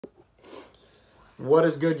What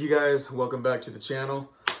is good, you guys? Welcome back to the channel.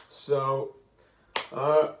 So,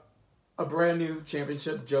 a brand new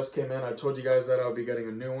championship just came in. I told you guys that I'll be getting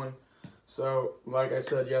a new one. So, like I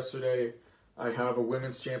said yesterday, I have a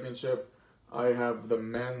women's championship. I have the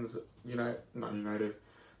men's I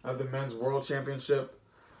have the men's world championship.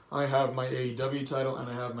 I have my AEW title, and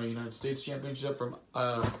I have my United States championship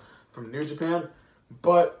from New Japan.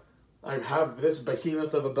 But I have this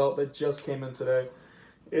behemoth of a belt that just came in today.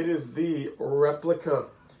 It is the Replica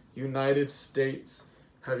United States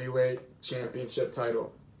Heavyweight Championship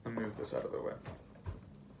title. I'll move this out of the way.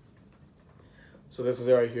 So this is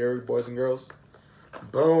it right here, boys and girls.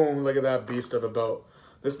 Boom, look at that beast of a belt.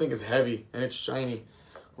 This thing is heavy and it's shiny.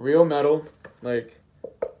 Real metal, like,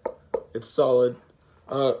 it's solid.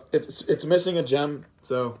 It's missing a gem,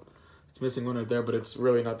 so it's missing one right there, but it's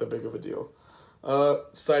really not that big of a deal.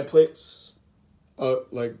 Side plates,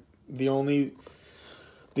 like the only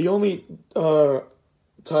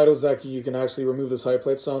titles that you can actually remove the side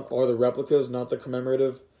plates on are the replicas, not the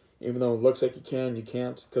commemorative. Even though it looks like you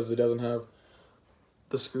can't because it doesn't have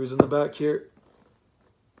the screws in the back here.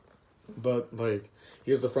 But, like,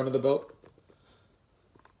 here's the front of the belt.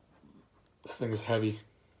 This thing is heavy.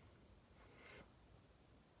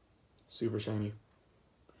 Super shiny.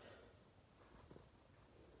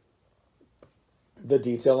 The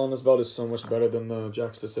detail on this belt is so much better than the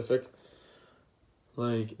Jack Specific.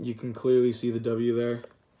 Like, you can clearly see the W there.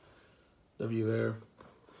 W there.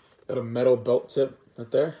 Got a metal belt tip right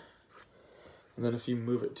there. And then if you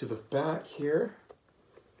move it to the back here.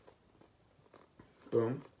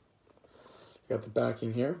 Boom. You got the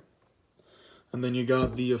backing here. And then you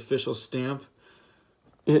got the official stamp.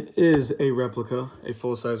 It is a replica, a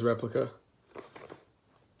full-size replica.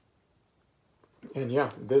 And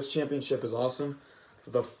yeah, this championship is awesome.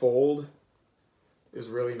 The fold is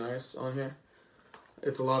really nice on here.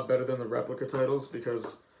 It's a lot better than the replica titles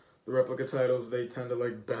because the replica titles, they tend to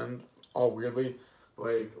like bend all weirdly.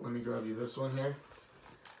 Like, let me grab you this one here.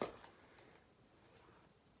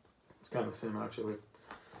 It's kind of the same actually.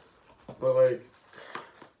 But like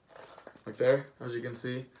there, as you can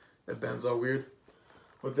see, it bends all weird.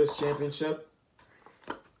 With this championship,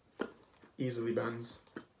 easily bends.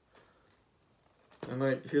 And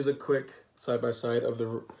like, here's a quick side-by-side of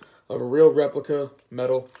a real replica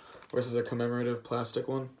metal versus a commemorative plastic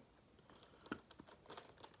one.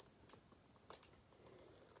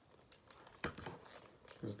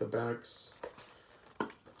 Here's the backs.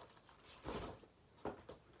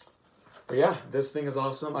 But yeah, this thing is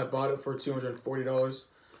awesome. I bought it for $240.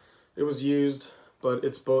 It was used, but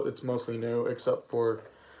it's mostly new, except for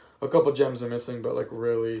a couple gems are missing, but like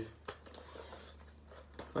really,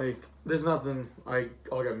 like there's nothing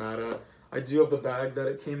I'll get mad at. I do have the bag that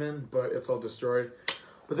it came in, but it's all destroyed.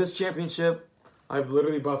 But this championship, I've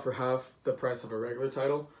literally bought for half the price of a regular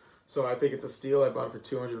title. So I think it's a steal. I bought it for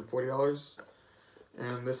 $240.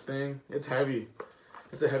 And this thing, it's heavy.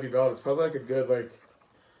 It's a heavy belt. It's probably like a good like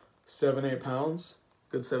 7-8 pounds.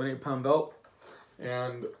 Good 7-8 pound belt.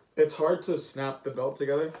 And it's hard to snap the belt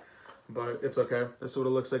together, but it's okay. This is what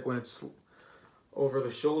it looks like when it's over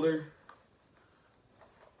the shoulder.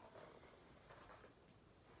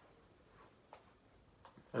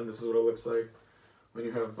 And this is what it looks like when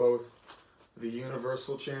you have both the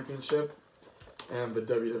Universal Championship and the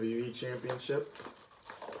WWE Championship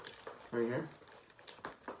right here.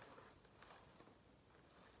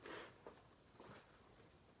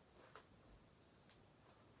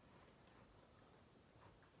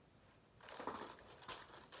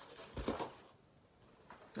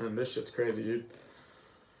 And this shit's crazy, dude.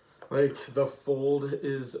 Like, the fold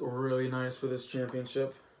is really nice for this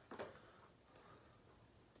championship.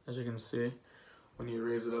 As you can see, when you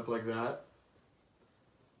raise it up like that.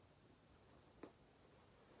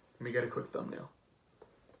 Let me get a quick thumbnail.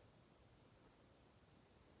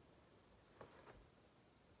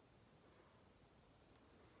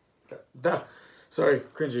 Okay. Sorry,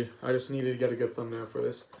 cringy. I just needed to get a good thumbnail for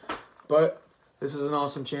this. But this is an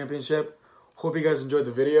awesome championship. Hope you guys enjoyed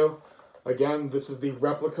the video. Again, this is the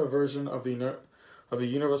replica version of the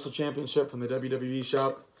Universal Championship from the WWE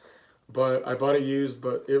shop. But I bought it used,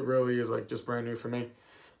 but it really is like just brand new for me.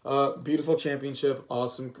 Beautiful championship,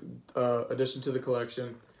 awesome addition to the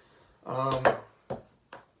collection. That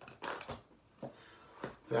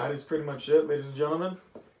is pretty much it, ladies and gentlemen.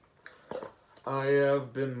 I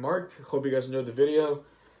have been Mark. Hope you guys enjoyed the video.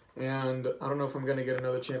 And I don't know if I'm going to get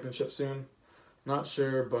another championship soon. Not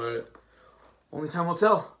sure, but only time will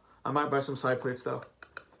tell. I might buy some side plates though.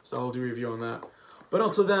 So I'll do a review on that. But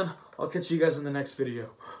until then, I'll catch you guys in the next video.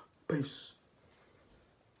 Peace.